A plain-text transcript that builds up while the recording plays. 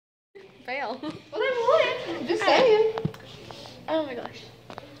Fail. Well, they would. Just saying. Oh my gosh.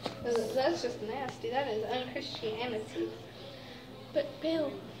 That's just nasty. That is unchristianity. But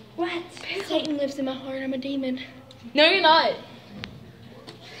Bill. What? Satan lives in my heart. I'm a demon. No, you're not.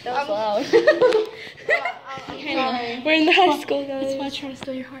 That was loud. I'm sorry. We're in the high school, guys. That's why I try to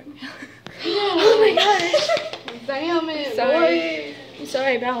steal your heart, man. Oh my gosh. Damn it, Sorry. I'm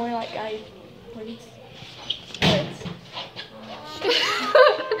sorry, but I only like guy words.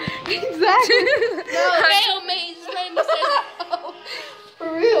 Exactly. No. Fail me. Just made me say For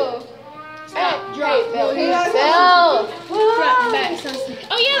real. Stop. Drop. Bill. Drop back.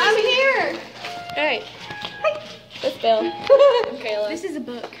 Oh yeah. I'm here. Alright. That's Bill. I'm Kayla. This is a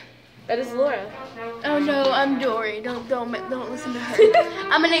book. That is Laura. Oh no, I'm Dory. Don't listen to her.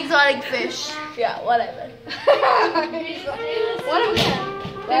 I'm an exotic fish. Yeah, whatever. What am I?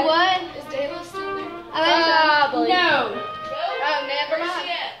 What? Is Dayla still there? I think so. No. Oh, never mind.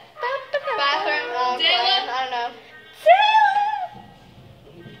 Bathroom. Dayla? I don't know.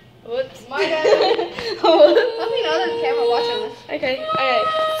 Whoops. My bad. Let me know there's a camera watching this. Okay, alright.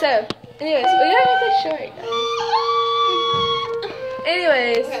 So, anyways, we gotta make this short, guys.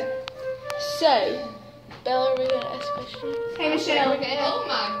 Anyways, Okay. so, Bella, we're gonna ask questions. Hey, Michelle. Oh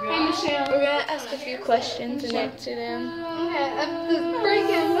my god. Hey, Michelle. We're gonna ask a few questions and answer them. Okay, the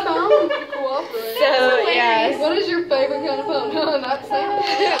freaking phone cooperates. So, yeah. What is your favorite kind of phone? No, not saying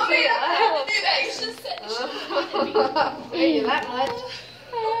that. I'll tell you that much.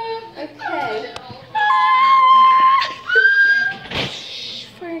 Okay.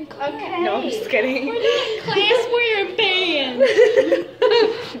 Okay. No, I'm just kidding. Class, we're a band.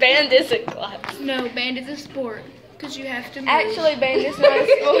 Band is a class. No, band is a sport. Because you have to move. Actually, band is not a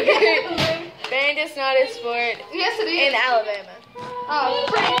sport. Band is not a sport Yes, it in is. Alabama. Oh,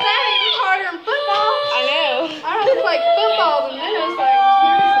 freak, that is harder than football. I know. I don't play football than this.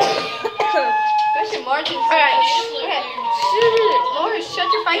 Like, especially Margin. Alright. Okay. Laura, shut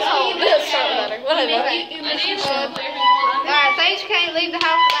your face hole. Let's start with her. Whatever. Alright, things you can't leave the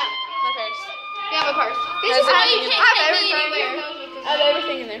house without. My purse. Yeah, my purse. This Has is how everything you in can't it. have everything. I have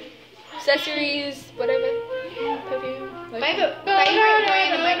everything in there. Accessories, whatever. Perfume. Favorite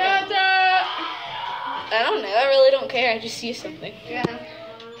brand of makeup. I don't know. I really don't care. I just use something. Yeah.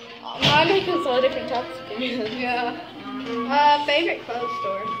 My makeup's all different types of opinions. Yeah. Favorite clothes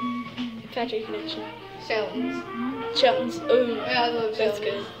store. Factory Connection. Sheldon's. Shelton's. Ooh. Yeah, I love That's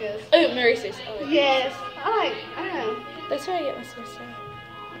Sheldon's. good. Yes. Oh, Maurice's. I like that. Yes. I don't know. That's where I get my source from.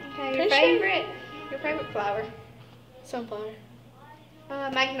 Okay, Pretty sure. your favorite flower. Sunflower.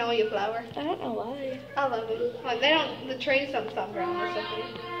 Magnolia flower. I don't know why. I love it. Like the trees don't stop growing or something.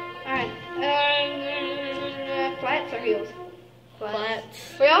 Alright. Flats or heels?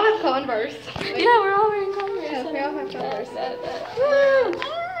 Flats. We all have Converse. Yeah, we're all wearing Converse. Yeah, we all have Converse. Woo!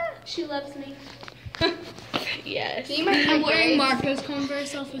 She loves me. Yes. Do you make I'm my wearing grades? Marco's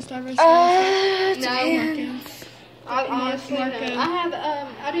Converse off of Starbucks. No. I honestly Marco. don't. I have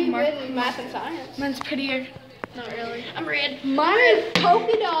I do good in math and science. Mine's prettier. Not really. I'm red. Mine is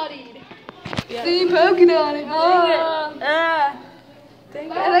polka dotted. Yeah. See, polka dotted. Dang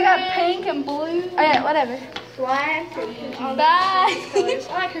it. And they got pink and blue. Alright, whatever. Black and all Bye. I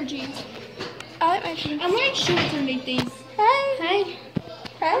like her jeans. I like my jeans. I'm wearing shorts underneath these. Hey. Hey.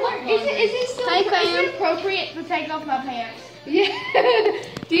 Is it still Hey, is fam. it appropriate to take off my pants? Yeah.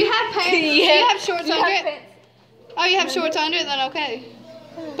 Do you have pants? Do you have shorts You under have it? Oh, you have shorts under it, then okay.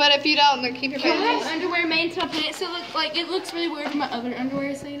 But if you don't, then keep your I have pants. underwear made to my pants, so it looks really weird with my other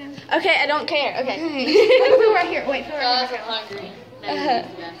underwear, so you know. Okay, I don't care. Okay. Put right here. Wait, put right here. hungry.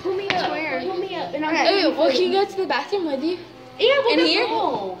 Pull me up. Where? Pull me up. And I'm Ooh, well, can you go to the bathroom with you? Yeah, we'll In go. here?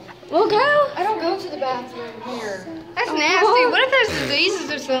 Oh, We'll go. I don't go to the bathroom here. That's nasty. What if there's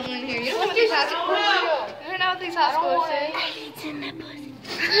diseases or something in here? You don't know what these high schoolers do. You don't know what these high schoolers It's in my pussy.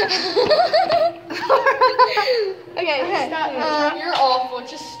 do. Okay. You're awful.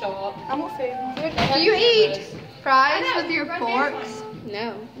 Just stop. I want food. Do you eat fries with your forks?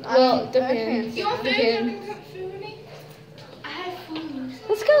 No. Well, depends. You want food? Depends. Food with me? I have food.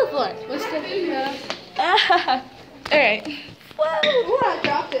 Let's go for it. Let's go. Alright. Whoa! Ooh, I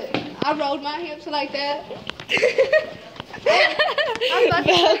dropped it. I rolled my hips like that.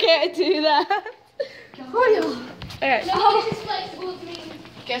 Belle can't do that. Alright. No, this is flexible with me.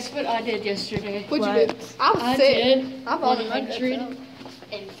 Guess what I did yesterday? What'd you do? I was I sick. did I bought 135.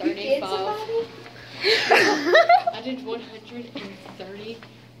 I did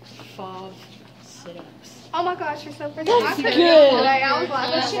 135 sit-ups. Oh my gosh, you're so pretty. That's I couldn't good. do it today. I was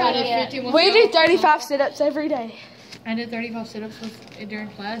Last like, I did 51 We do sit-ups. 35 sit-ups every day. I did 35 sit-ups during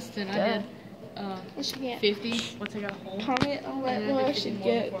class, then I did What you get? 50 once I got home. Comment on what And then I one I did should 50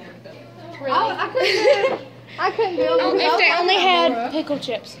 more get. before I went to bed. I couldn't do it. If they only had pickle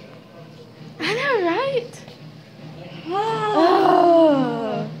chips. I know, right?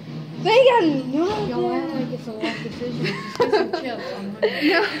 Oh. They got Y'all act like it's a life decision. Just get some chips on Monday.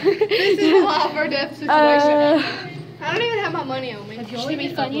 This is a life or death situation. I don't even have my money on me. If y'all Should we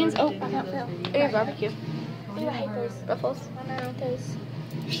eat Funyuns? Oh, I Funyuns, got Phil. then Ew, barbecue. Ew, I hate those. Ruffles. I know. Those.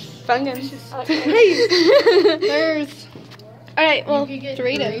 Funyuns. There's, Alright, well, you could get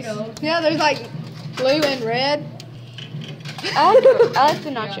Doritos. Yeah, there's like blue and red. I like the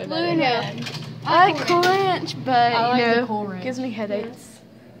nacho better. Yeah. I like Crunch, but, I like you the know, Cool Ranch. gives me headaches.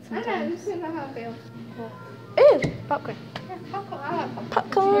 I know, just didn't know how I feel. Ew, popcorn. Popcorn. I like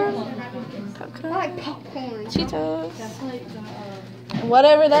Popcorn. I Popcorn. like popcorn. Cheetos. That's like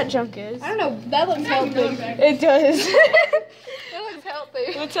Whatever that junk is. I don't know. That looks healthy. It does. That looks healthy.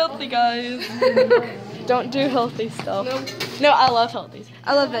 It's healthy, guys. Don't do healthy stuff. No, I love healthy.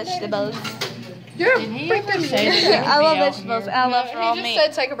 I love vegetables. You're a Did he ever freaking say weirdo. that? I love Be out vegetables. here. I love raw He just meat.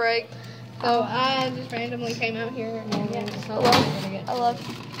 said take a break. So I just randomly came out here. I love.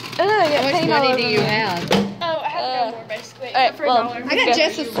 Oh, I How get much paint all money over do you me. have? Oh, I have no more basically. Alright, Except for well, $1. I got Okay.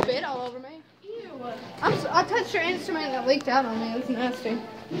 Jess's spit all over me. I touched your instrument and it leaked out on me. It's nasty.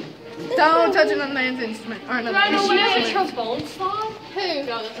 Don't touch another man's instrument or another Does she have a instrument. trombone slot? Who?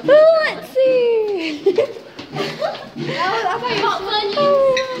 Let's see.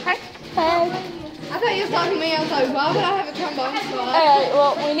 I thought you was talking to me. I was like, why would I have a trombone slot? Alright,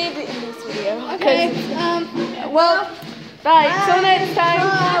 well, we need to end this video. Okay. Well, bye. Till next time.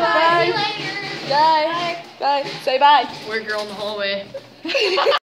 Bye. Bye. Bye. Bye. Say bye. Weird girl in the hallway.